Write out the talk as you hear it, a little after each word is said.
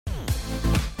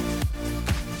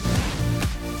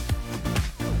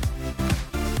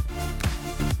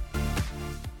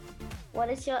What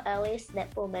is your earliest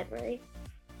netball memory?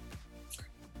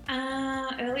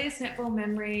 Earliest netball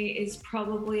memory is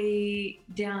probably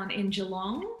down in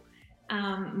Geelong.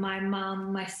 My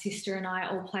mum, my sister and I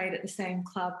all played at the same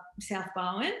club, South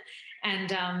Barwon,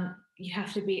 and you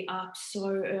have to be up so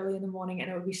early in the morning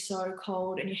and it would be so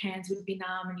cold and your hands would be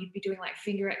numb and you'd be doing like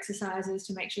finger exercises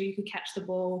to make sure you could catch the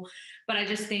ball. But I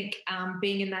just think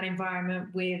being in that environment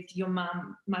with your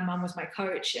mum, my mum was my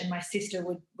coach and my sister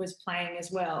was playing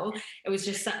as well. It was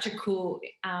just such a cool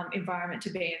environment to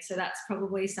be in. So that's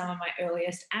probably some of my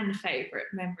earliest and favourite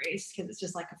memories because it's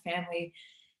just like a family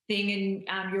thing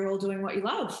and you're all doing what you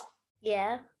love.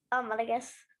 Yeah. And I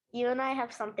guess you and I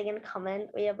have something in common.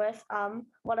 We are both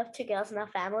one of two girls in our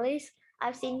families.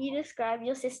 I've seen you describe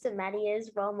your sister Maddie as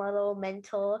role model,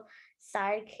 mentor,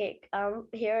 sidekick,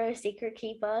 hero, secret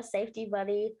keeper, safety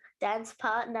buddy, dance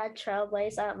partner,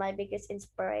 trailblazer, my biggest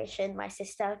inspiration, my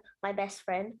sister, my best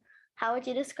friend. How would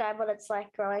you describe what it's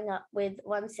like growing up with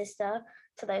one sister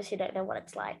to those who don't know what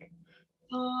it's like?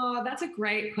 Oh, that's a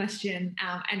great question,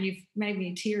 and you've made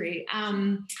me teary.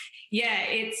 Yeah,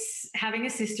 it's having a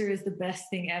sister is the best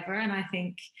thing ever, and I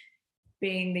think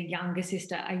being the younger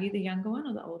sister. Are you the younger one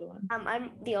or the older one?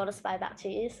 I'm the oldest by about 2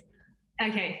 years.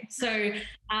 Okay, so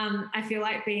I feel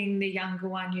like being the younger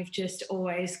one, you've just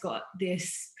always got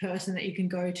this person that you can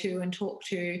go to and talk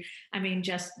to. I mean,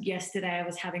 just yesterday I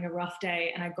was having a rough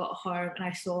day and I got home and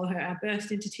I saw her. I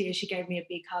burst into tears. She gave me a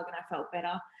big hug and I felt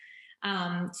better.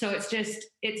 So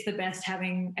it's the best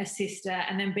having a sister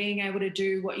and then being able to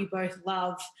do what you both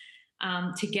love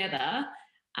together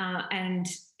and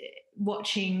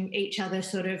watching each other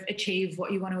sort of achieve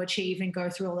what you want to achieve and go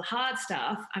through all the hard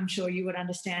stuff. I'm sure you would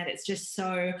understand. It's just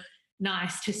so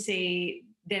nice to see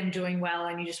them doing well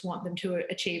and you just want them to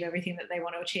achieve everything that they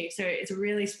want to achieve. So it's a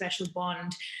really special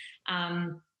bond.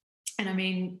 And I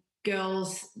mean,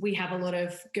 girls, we have a lot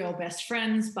of girl best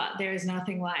friends, but there is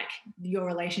nothing like your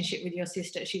relationship with your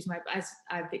sister. As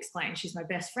I've explained, she's my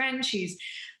best friend. She's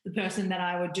the person that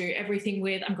I would do everything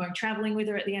with. I'm going traveling with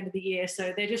her at the end of the year.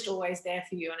 So they're just always there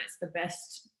for you. And it's the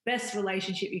best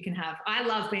relationship you can have. I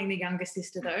love being the younger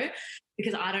sister though,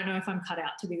 because I don't know if I'm cut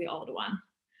out to be the older one.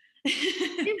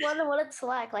 You wonder what it's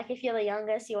like. Like if you're the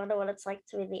youngest, you wonder what it's like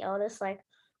to be the oldest.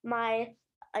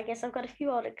 I guess I've got a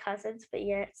few older cousins, but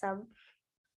yeah, it's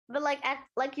but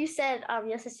like you said,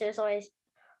 your sister is always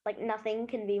like nothing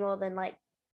can be more than like,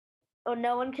 or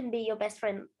no one can be your best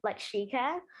friend like she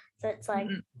can. So it's like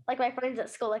like my friends at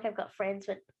school, like I've got friends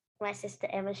with my sister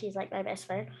Emma. She's like my best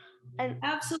friend, and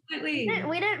absolutely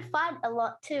we don't fight a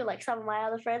lot too. Like some of my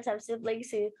other friends have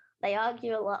siblings who they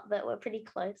argue a lot, but we're pretty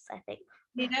close, I think.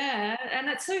 Yeah, and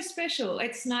it's so special.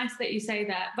 It's nice that you say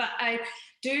that, but I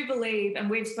do believe, and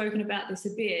we've spoken about this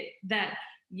a bit, that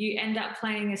you end up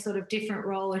playing a sort of different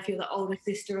role if you're the older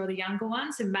sister or the younger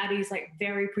one. So Maddie's like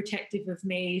very protective of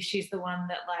me. She's the one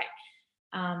that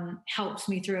like helps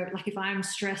me through it. Like if I'm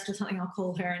stressed or something, I'll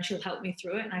call her and she'll help me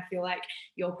through it. And I feel like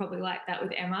you're probably like that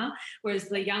with Emma. Whereas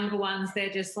the younger ones, they're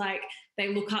just like,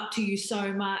 they look up to you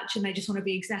so much and they just want to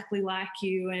be exactly like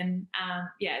you. And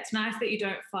yeah, it's nice that you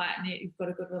don't fight and you've got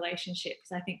a good relationship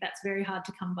because I think that's very hard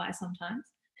to come by sometimes.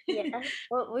 Yeah,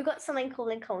 well, we've got something cool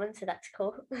in common, so that's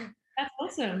cool. That's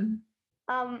awesome.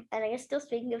 And I guess still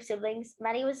speaking of siblings,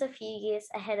 Maddie was a few years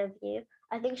ahead of you.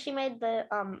 I think she made the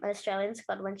Australian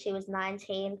squad when she was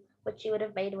 19, which you would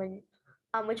have made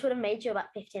which would have made you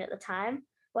about 15 at the time.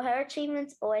 Were her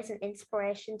achievements always an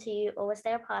inspiration to you, or was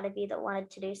there a part of you that wanted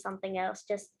to do something else,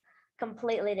 just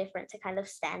completely different to kind of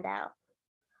stand out?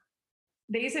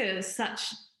 These are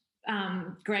such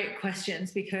great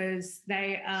questions because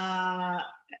they are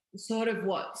sort of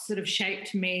what sort of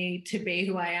shaped me to be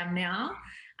who I am now.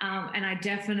 And I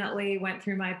definitely went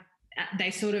through they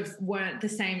sort of weren't the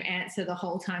same answer the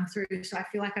whole time through. So I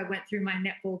feel like I went through my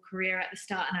netball career at the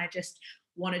start and I just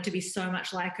wanted to be so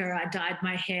much like her. I dyed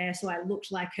my hair so I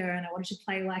looked like her and I wanted to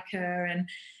play like her. And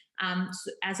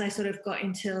so as I sort of got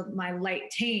into my late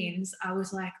teens, I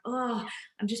was like, oh,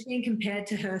 I'm just being compared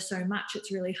to her so much.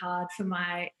 It's really hard for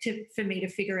me to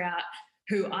figure out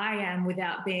who I am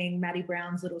without being Maddie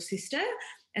Browne's little sister.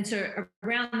 And so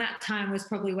around that time was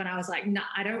probably when I was like, no,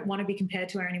 I don't want to be compared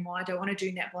to her anymore. I don't want to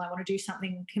do netball. I want to do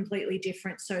something completely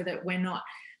different so that we're not,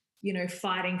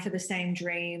 fighting for the same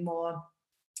dream or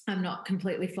I'm not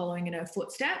completely following in her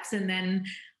footsteps. And then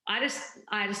I just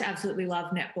absolutely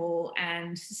love netball,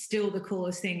 and still the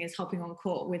coolest thing is hopping on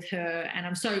court with her. And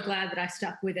I'm so glad that I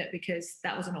stuck with it because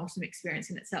that was an awesome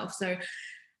experience in itself. So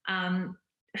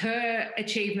her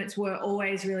achievements were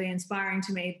always really inspiring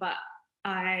to me, but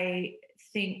I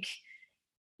think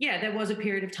yeah, there was a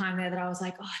period of time there that I was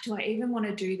like, oh, do I even want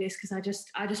to do this? Because I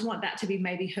just want that to be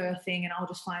maybe her thing, and I'll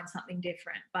just find something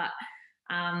different. But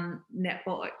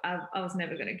netball, I was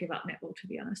never going to give up netball, to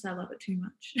be honest. I love it too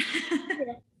much.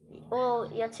 Yeah.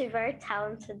 Well, you're two very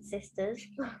talented sisters.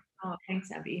 Oh,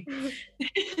 thanks, Abby.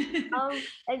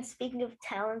 And speaking of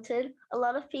talented, a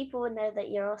lot of people would know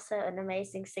that you're also an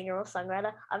amazing singer or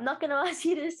songwriter. I'm not going to ask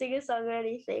you to sing a song or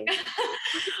anything.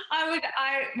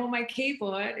 Well, my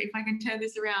keyboard, if I can turn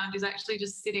this around, is actually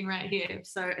just sitting right here.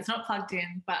 So it's not plugged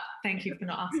in, but thank you for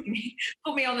not asking me.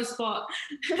 Put me on the spot.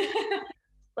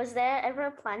 Was there ever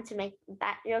a plan to make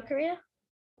that your career?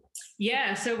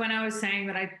 Yeah. So when I was saying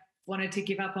that I wanted to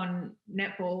give up on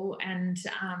netball, and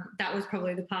that was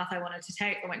probably the path I wanted to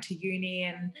take. I went to uni,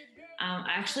 and I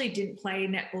actually didn't play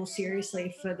netball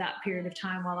seriously for that period of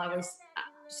time while I was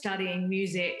studying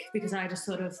music, because I just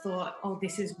sort of thought, oh,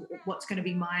 this is what's going to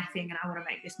be my thing, and I want to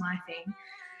make this my thing.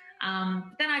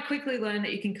 Then I quickly learned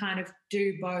that you can kind of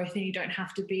do both, and you don't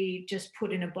have to be just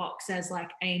put in a box as like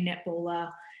a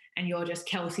netballer and you're just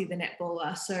Kelsey the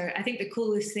netballer. So I think the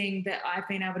coolest thing that I've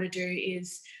been able to do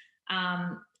is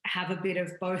have a bit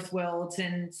of both worlds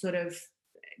and sort of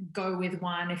go with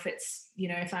one. If it's,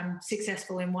 if I'm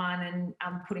successful in one and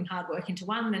I'm putting hard work into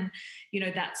one, then,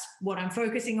 that's what I'm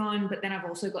focusing on. But then I've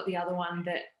also got the other one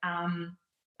that,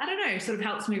 I don't know, sort of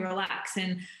helps me relax.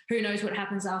 And who knows what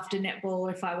happens after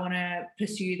netball if I want to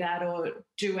pursue that or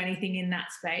do anything in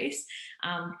that space.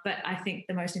 But I think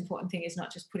the most important thing is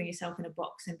not just putting yourself in a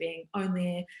box and being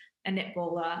only a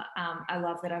netballer. I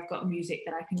love that I've got music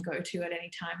that I can go to at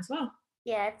any time as well.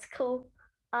 Yeah, it's cool.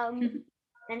 And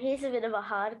here's a bit of a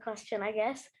hard question, I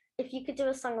guess. If you could do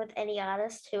a song with any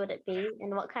artist, who would it be,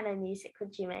 and what kind of music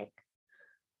would you make?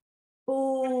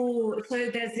 Oh,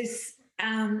 so there's this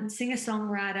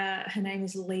singer-songwriter. Her name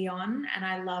is Leon, and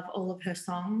I love all of her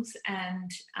songs.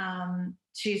 And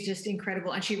she's just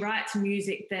incredible. And she writes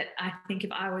music that I think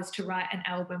if I was to write an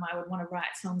album, I would want to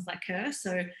write songs like her.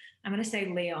 So I'm going to say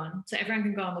Leon. So everyone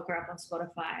can go and look her up on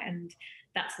Spotify, and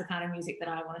that's the kind of music that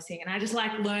I want to sing. And I just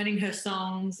like learning her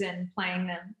songs and playing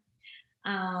them.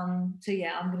 So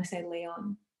yeah, I'm going to say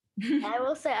Leon. I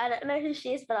will say I don't know who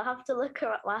she is, but I'll have to look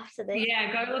her up after this.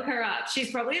 Yeah, go look her up.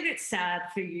 She's probably a bit sad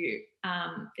for you.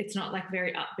 It's not like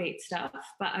very upbeat stuff,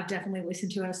 but I've definitely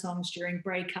listened to her songs during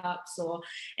breakups or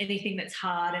anything that's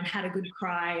hard and had a good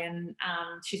cry, and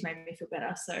she's made me feel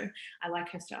better. So I like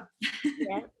her stuff.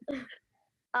 Yeah.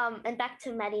 And back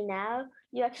to Maddie now.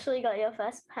 You actually got your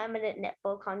first permanent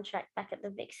netball contract back at the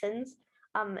Vixens,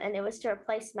 and it was to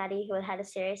replace Maddie, who had had a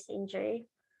serious injury.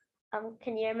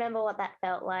 Can you remember what that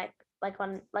felt like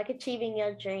achieving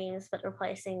your dreams but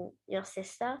replacing your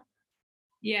sister?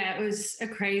 Yeah, it was a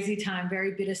crazy time,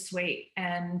 very bittersweet.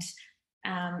 And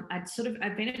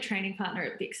I'd been a training partner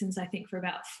at Vixens, I think, for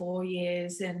about 4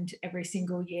 years. And every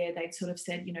single year they'd sort of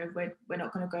said, we're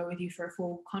not going to go with you for a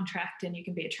full contract and you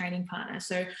can be a training partner.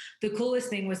 So the coolest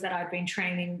thing was that I'd been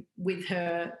training with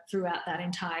her throughout that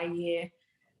entire year.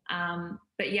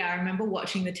 But yeah, I remember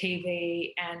watching the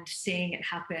TV and seeing it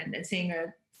happen and seeing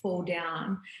her fall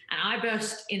down. And I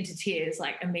burst into tears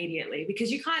like immediately,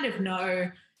 because you kind of know,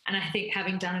 and I think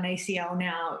having done an ACL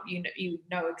now, you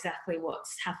know exactly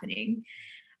what's happening.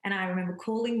 And I remember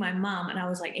calling my mum and I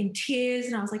was like in tears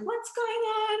and I was like, what's going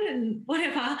on and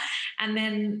whatever. And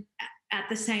then at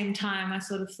the same time, I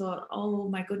sort of thought, oh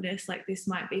my goodness, like this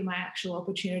might be my actual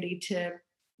opportunity to,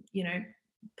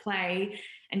 play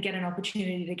and get an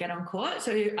opportunity to get on court.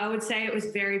 So I would say it was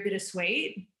very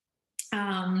bittersweet.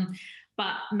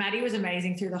 But Maddie was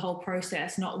amazing through the whole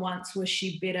process. Not once was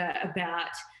she bitter about,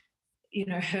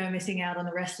 her missing out on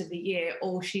the rest of the year.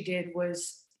 All she did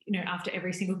was, after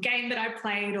every single game that I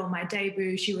played or my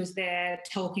debut, she was there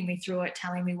talking me through it,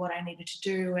 telling me what I needed to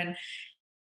do and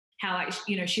how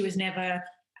she was never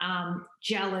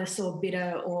jealous or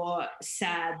bitter or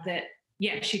sad that,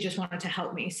 yeah, she just wanted to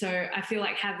help me. So I feel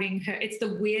like having her, it's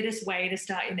the weirdest way to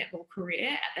start your netball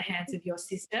career at the hands of your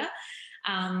sister.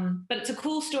 But it's a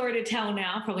cool story to tell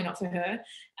now, probably not for her.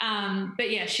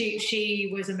 But yeah, she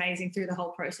was amazing through the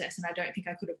whole process, and I don't think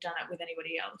I could have done it with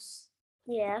anybody else.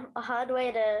 Yeah, a hard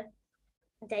way to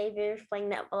debut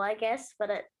playing netball, I guess, but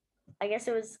I guess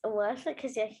it was worth it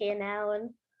because you're here now.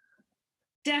 And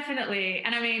definitely.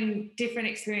 And I mean, different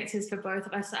experiences for both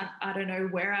of us. I don't know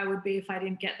where I would be if I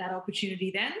didn't get that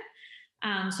opportunity then.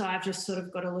 So I've just sort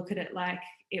of got to look at it like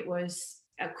it was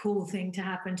a cool thing to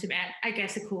happen to me. I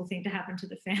guess a cool thing to happen to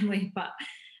the family. But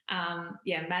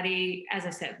yeah, Maddie, as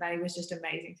I said, Maddie was just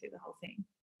amazing through the whole thing.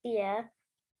 Yeah.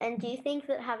 And do you think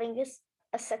that having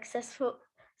a successful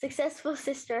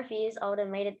sister a few years older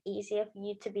made it easier for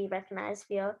you to be recognized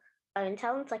for your own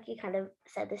talents? Like you kind of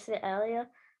said this a bit earlier.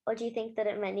 or do you think that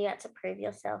it meant you had to prove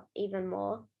yourself even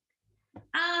more?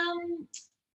 Um,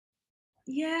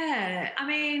 yeah, I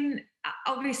mean,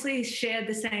 obviously shared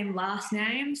the same last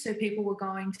name, so people were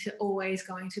always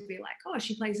going to be like, "Oh,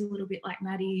 she plays a little bit like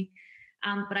Maddie."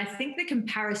 But I think the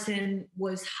comparison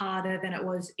was harder than it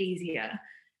was easier,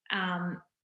 um,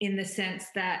 in the sense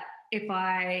that if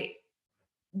I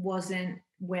wasn't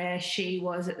where she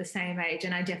was at the same age,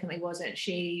 and I definitely wasn't.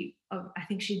 I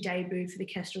think she debuted for the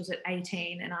Kestrels at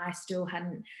 18, and I still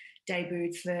hadn't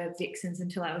debuted for Vixens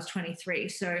until I was 23.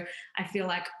 So I feel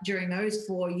like during those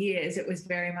 4 years, it was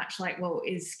very much like, well,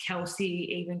 is Kelsey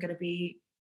even going to be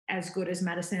as good as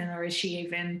Madison, or is she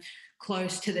even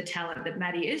close to the talent that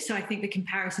Maddie is? So I think the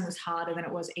comparison was harder than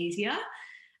it was easier.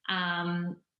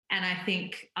 Um, and I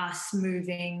think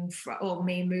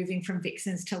me moving from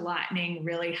Vixens to Lightning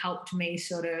really helped me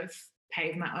sort of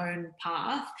pave my own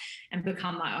path and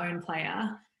become my own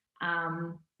player.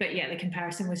 But yeah, the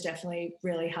comparison was definitely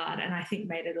really hard, and I think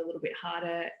made it a little bit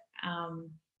harder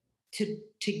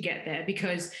to get there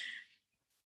because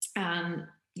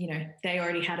they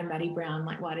already had a Maddie Browne.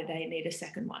 Like, why did they need a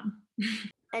second one?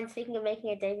 And speaking of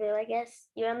making a debut, I guess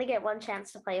you only get one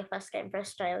chance to play your first game for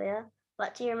Australia.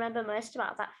 What do you remember most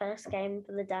about that first game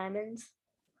for the Diamonds?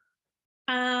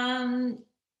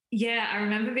 Yeah, I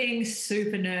remember being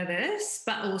super nervous,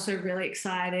 but also really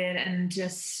excited and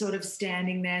just sort of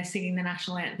standing there singing the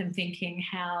national anthem, thinking,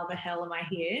 how the hell am I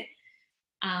here?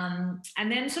 And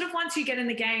then sort of once you get in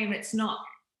the game, it's not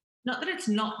that it's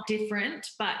not different,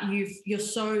 but you're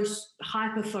so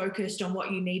hyper focused on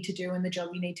what you need to do and the job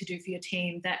you need to do for your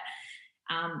team that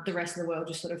the rest of the world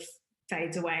just sort of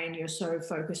fades away, and you're so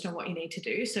focused on what you need to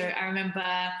do. So I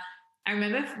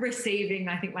remember receiving,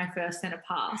 I think, my first centre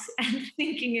pass and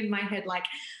thinking in my head, like,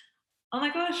 oh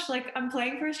my gosh, like I'm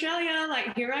playing for Australia,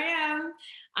 like here I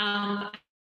am.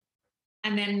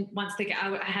 And then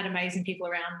I had amazing people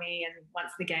around me, and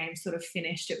once the game sort of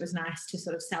finished, it was nice to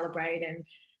sort of celebrate and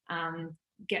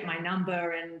get my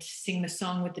number and sing the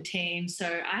song with the team. So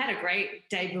I had a great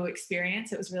debut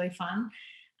experience. It was really fun.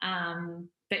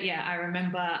 But yeah, I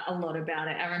remember a lot about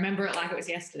it. I remember it like it was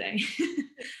yesterday.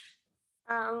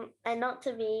 And not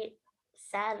to be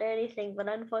sad or anything, but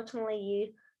unfortunately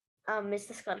you missed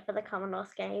the squad for the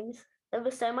Commonwealth Games. There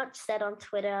was so much said on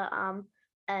Twitter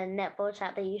and netball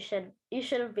chat that you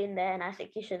should have been there, and I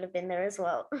think you should have been there as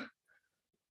well.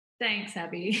 Thanks,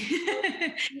 Abby.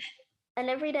 And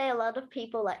every day, a lot of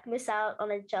people like miss out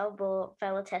on a job or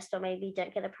fail a test or maybe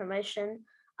don't get a promotion.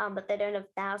 But they don't have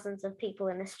thousands of people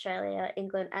in Australia,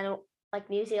 England, and like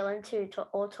New Zealand too,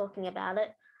 all talking about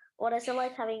it. What is it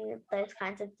like having those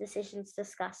kinds of decisions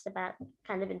discussed about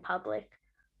kind of in public?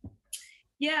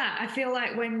 Yeah, I feel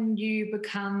like when you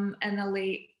become an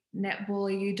elite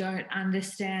netballer, you don't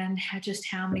understand just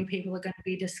how many people are going to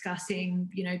be discussing,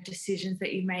 decisions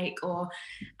that you make, or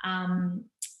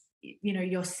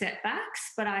your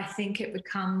setbacks. But I think it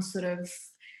becomes sort of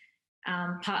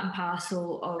part and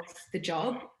parcel of the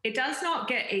job. It does not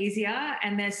get easier,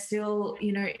 and there's still,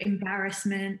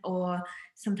 embarrassment, or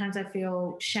sometimes I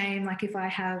feel shame. Like if I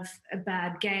have a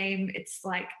bad game, it's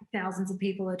like thousands of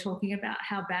people are talking about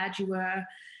how bad you were.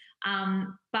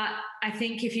 But I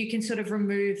think if you can sort of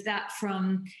remove that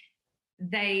from,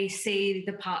 they see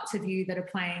the parts of you that are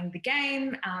playing the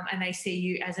game, and they see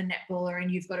you as a netballer,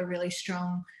 and you've got a really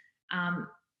strong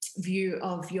view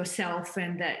of yourself,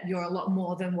 and that you're a lot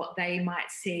more than what they might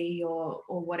see, or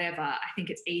whatever. I think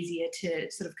it's easier to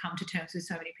sort of come to terms with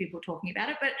so many people talking about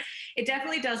it, but it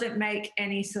definitely doesn't make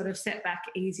any sort of setback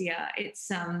easier. It's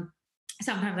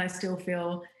sometimes I still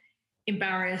feel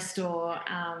embarrassed, or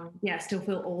still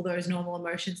feel all those normal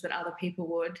emotions that other people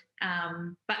would.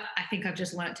 But I think I've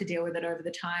just learnt to deal with it over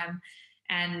the time,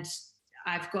 and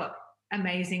I've got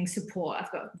amazing support.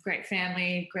 I've got great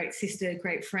family, great sister,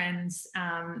 great friends,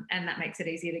 and that makes it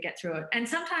easier to get through it. And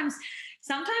sometimes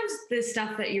the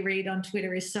stuff that you read on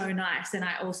Twitter is so nice, and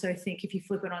I also think if you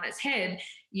flip it on its head,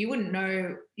 you wouldn't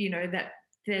know, that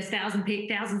there's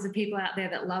thousands of people out there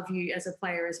that love you as a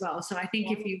player as well. So I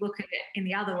think if you look at it in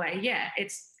the other way,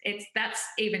 it's that's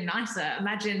even nicer.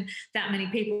 Imagine that many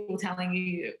people telling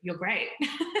you you're great.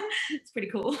 It's pretty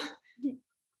cool.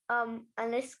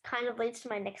 And this kind of leads to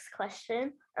my next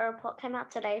question. A report came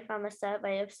out today from a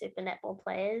survey of Super Netball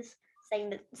players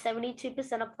saying that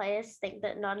 72% of players think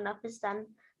that not enough is done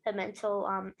for mental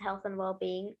health and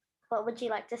well-being. What would you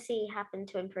like to see happen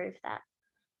to improve that?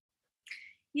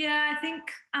 Yeah, I think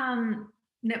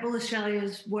Netball Australia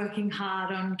is working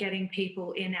hard on getting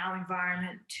people in our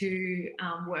environment to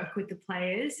work with the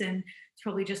players, and it's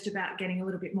probably just about getting a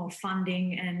little bit more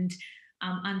funding and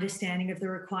understanding of the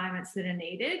requirements that are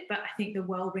needed. But I think the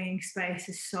wellbeing space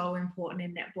is so important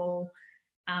in netball.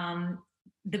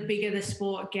 The bigger the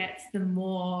sport gets, the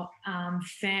more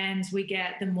fans we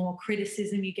get, the more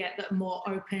criticism you get, the more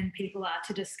open people are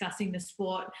to discussing the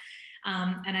sport.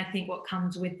 And I think what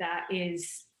comes with that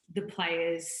is the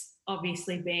players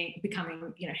obviously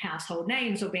becoming, household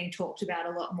names or being talked about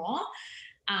a lot more.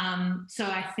 So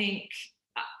I think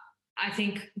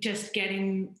just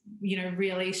getting,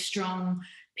 really strong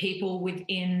people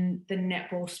within the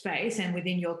netball space and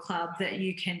within your club that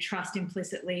you can trust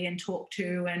implicitly and talk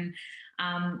to. And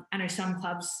I know some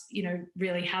clubs,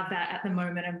 really have that at the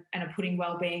moment and are putting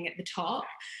wellbeing at the top.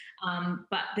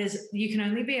 But you can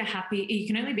only be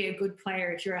a good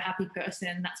player if you're a happy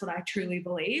person. That's what I truly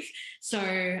believe. So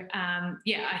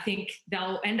I think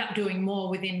they'll end up doing more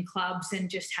within clubs and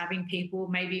just having people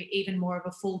maybe even more of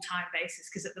a full-time basis,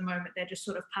 because at the moment they're just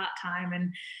sort of part-time,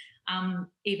 and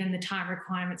even the time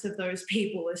requirements of those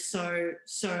people is so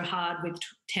hard with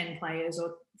 10 players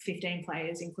or 15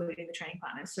 players, including the training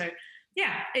partners. So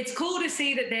yeah, it's cool to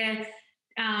see that they're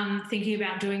thinking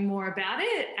about doing more about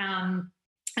it.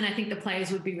 And I think the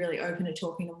players would be really open to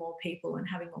talking to more people and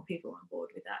having more people on board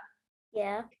with that.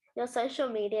 Yeah, your social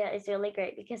media is really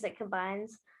great because it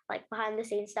combines like behind the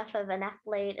scenes stuff of an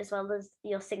athlete, as well as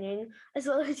your singing, as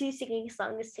well as you singing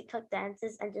songs, TikTok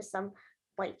dances, and just some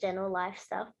like general life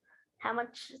stuff. How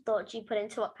much thought do you put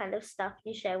into what kind of stuff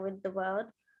you share with the world?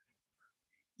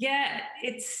 Yeah,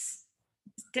 it's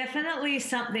definitely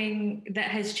something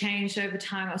that has changed over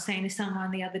time. I was saying to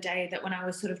someone the other day that when I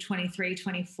was sort of 23,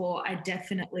 24, I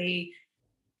definitely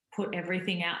put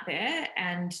everything out there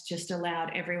and just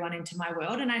allowed everyone into my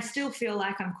world. And I still feel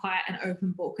like I'm quite an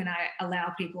open book, and I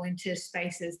allow people into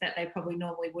spaces that they probably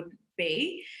normally wouldn't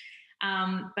be.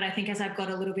 But I think as I've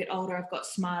got a little bit older, I've got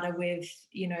smarter with,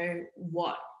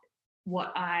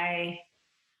 what I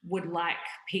would like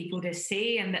people to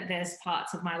see, and that there's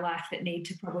parts of my life that need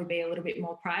to probably be a little bit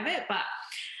more private. But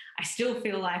I still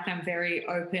feel like I'm very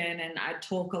open, and I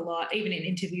talk a lot. Even in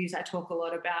interviews, I talk a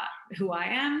lot about who I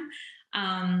am.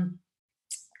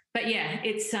 But yeah,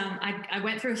 it's I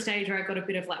went through a stage where I got a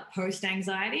bit of like post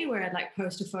anxiety, where I'd like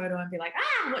post a photo and be like,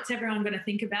 what's everyone going to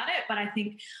think about it? But I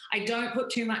think I don't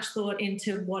put too much thought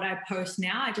into what I post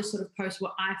now. I just sort of post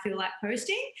what I feel like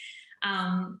posting.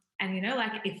 And,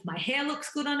 like if my hair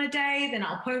looks good on a day, then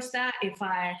I'll post that. If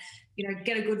I,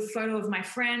 get a good photo of my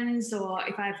friends, or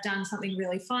if I've done something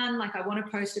really fun, like I want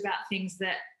to post about things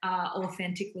that are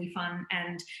authentically fun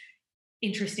and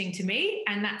interesting to me.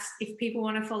 And that's, if people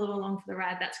want to follow along for the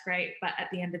ride, that's great. But at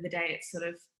the end of the day, it's sort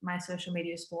of my social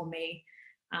media is for me.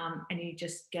 And you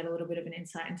just get a little bit of an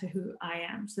insight into who I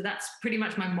am. So that's pretty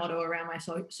much my motto around my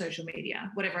social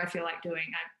media. Whatever I feel like doing,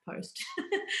 I post.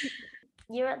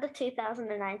 You were at the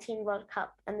 2019 World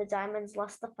Cup and the Diamonds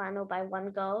lost the final by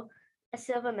 1 goal. A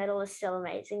silver medal is still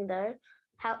amazing though.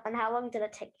 How long did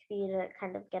it take for you to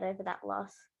kind of get over that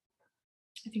loss?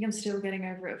 I think I'm still getting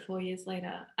over it 4 years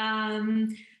later.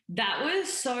 That was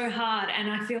so hard.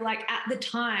 And I feel like at the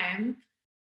time,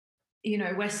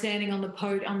 we're standing on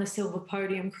the silver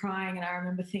podium crying. And I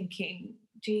remember thinking,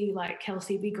 gee, like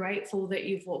Kelsey, be grateful that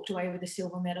you've walked away with a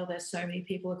silver medal. There's so many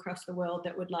people across the world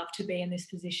that would love to be in this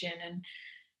position, and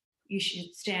you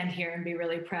should stand here and be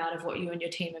really proud of what you and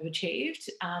your team have achieved.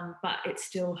 But it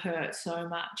still hurts so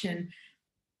much. And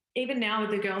even now with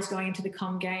the girls going into the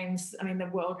Com Games, I mean, the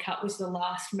World Cup was the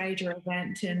last major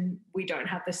event and we don't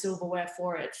have the silverware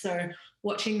for it. So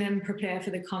watching them prepare for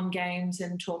the Com Games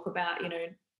and talk about,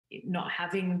 not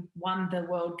having won the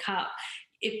World Cup,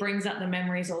 it brings up the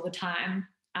memories all the time.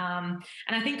 And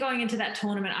I think going into that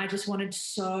tournament, I just wanted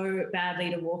so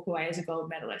badly to walk away as a gold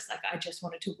medalist. Like I just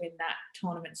wanted to win that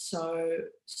tournament so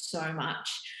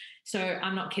much. So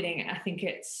I'm not kidding. I think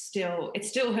it still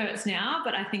hurts now,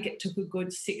 but I think it took a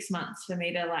good 6 months for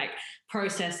me to like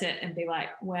process it and be like,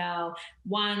 wow,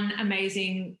 one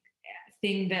amazing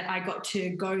thing that I got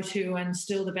to go to, and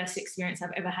still the best experience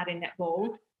I've ever had in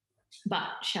netball, but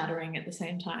shattering at the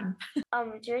same time.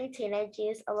 During teenage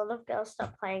years, a lot of girls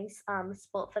stop playing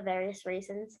sport for various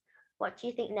reasons. What do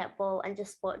you think netball and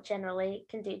just sport generally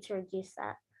can do to reduce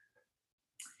that?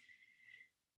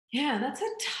 Yeah,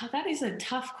 that is a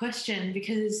tough question,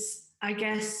 because I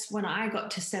guess when I got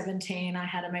to 17, I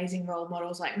had amazing role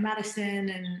models like Madison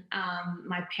and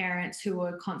my parents, who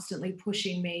were constantly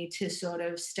pushing me to sort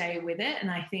of stay with it. And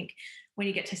I think when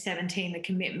you get to 17, the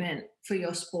commitment for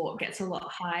your sport gets a lot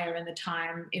higher and the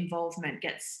time involvement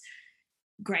gets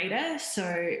greater.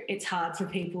 So it's hard for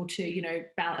people to,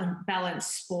 balance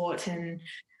sport and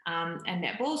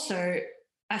netball. So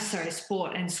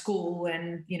sport and school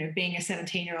and, being a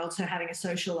 17-year-old, so having a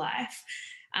social life.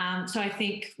 So I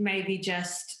think maybe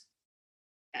just,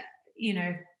 you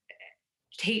know,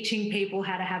 teaching people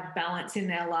how to have balance in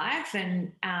their life,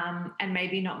 and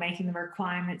maybe not making the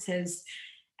requirements as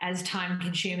time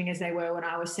consuming as they were when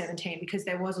I was 17, because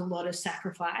there was a lot of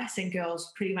sacrifice, and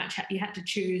girls pretty much you had to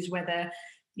choose whether,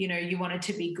 you know, you wanted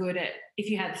to be good at, if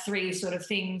you had three sort of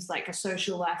things like a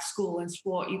social life, school and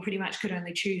sport, you pretty much could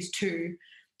only choose two.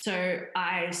 So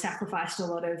I sacrificed a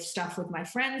lot of stuff with my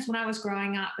friends when I was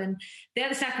growing up, and they're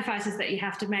the sacrifices that you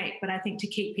have to make. But I think to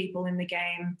keep people in the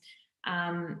game,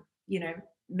 you know,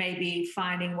 maybe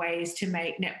finding ways to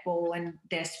make netball and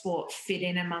their sport fit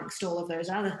in amongst all of those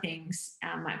other things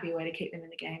might be a way to keep them in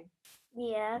the game.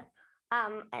 Yeah.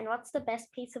 And what's the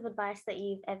best piece of advice that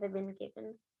you've ever been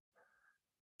given?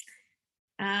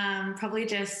 Probably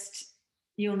just,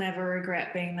 you'll never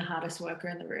regret being the hardest worker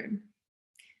in the room.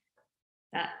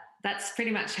 That's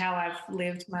pretty much how I've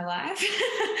lived my life.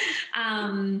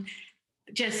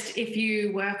 Just if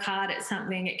you work hard at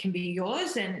something, it can be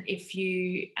yours. And if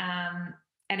you,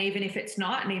 and even if it's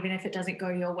not, and even if it doesn't go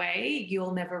your way,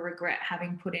 you'll never regret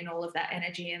having put in all of that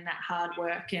energy and that hard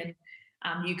work. And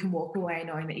you can walk away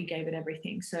knowing that you gave it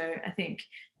everything. So I think,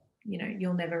 you know,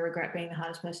 you'll never regret being the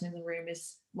hardest person in the room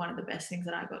is one of the best things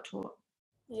that I got taught.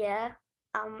 Yeah.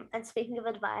 And speaking of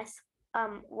advice,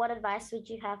 what advice would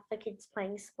you have for kids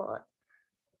playing sport?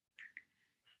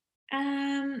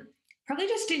 Probably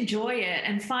just enjoy it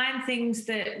and find things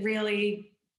that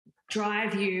really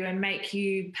drive you and make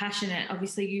you passionate.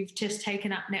 Obviously, you've just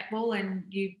taken up netball and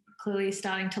you clearly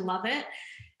starting to love it.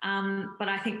 But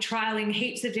I think trialing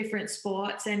heaps of different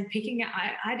sports and picking out,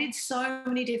 I did so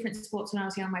many different sports when I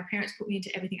was young. My parents put me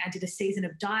into everything. I did a season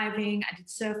of diving, I did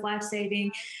surf life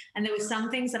saving, and there were some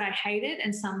things that I hated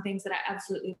and some things that I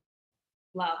absolutely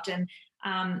loved. And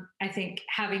I think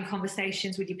having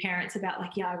conversations with your parents about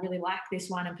like, yeah, I really like this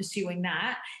one, and pursuing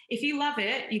that. If you love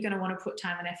it, you're going to want to put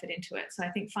time and effort into it. So I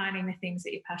think finding the things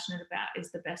that you're passionate about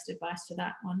is the best advice for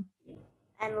that one.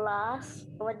 And last,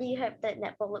 what do you hope that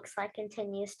netball looks like in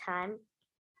 10 years' time?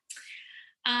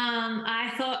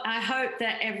 I hope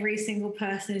that every single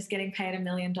person is getting paid $1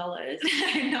 million.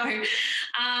 No,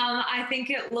 I think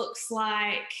it looks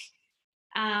like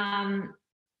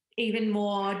even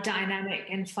more dynamic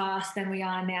and fast than we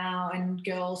are now, and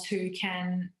girls who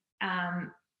can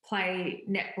play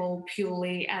netball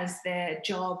purely as their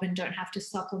job and don't have to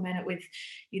supplement it with,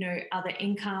 you know, other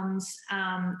incomes.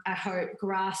 I hope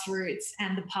grassroots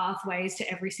and the pathways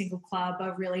to every single club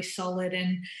are really solid,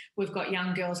 and we've got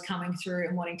young girls coming through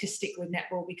and wanting to stick with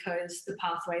netball because the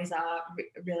pathways are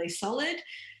really solid.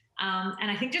 And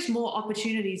I think just more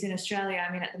opportunities in Australia.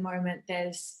 I mean, at the moment,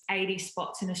 there's 80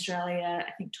 spots in Australia.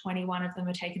 I think 21 of them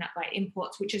are taken up by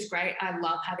imports, which is great. I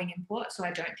love having imports, so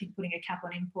I don't think putting a cap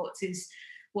on imports is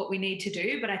what we need to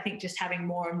do. But I think just having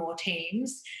more and more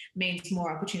teams means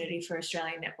more opportunity for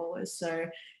Australian netballers. So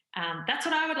that's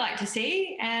what I would like to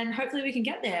see, and hopefully we can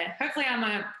get there. Hopefully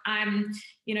I'm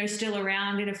you know, still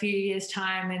around in a few years'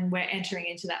 time, and we're entering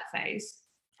into that phase.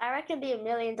 I reckon the $1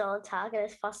 million target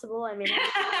is possible. I mean,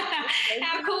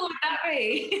 how cool would that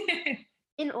be?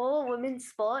 In all women's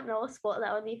sport and all sport,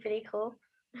 that would be pretty cool.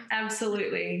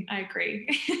 Absolutely, I agree.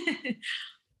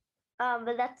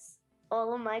 But that's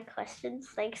all of my questions.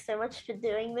 Thanks so much for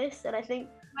doing this, and I think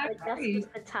we're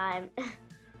just for time.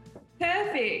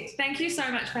 Perfect. Thank you so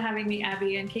much for having me,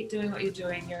 Abby, and keep doing what you're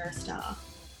doing. You're a star.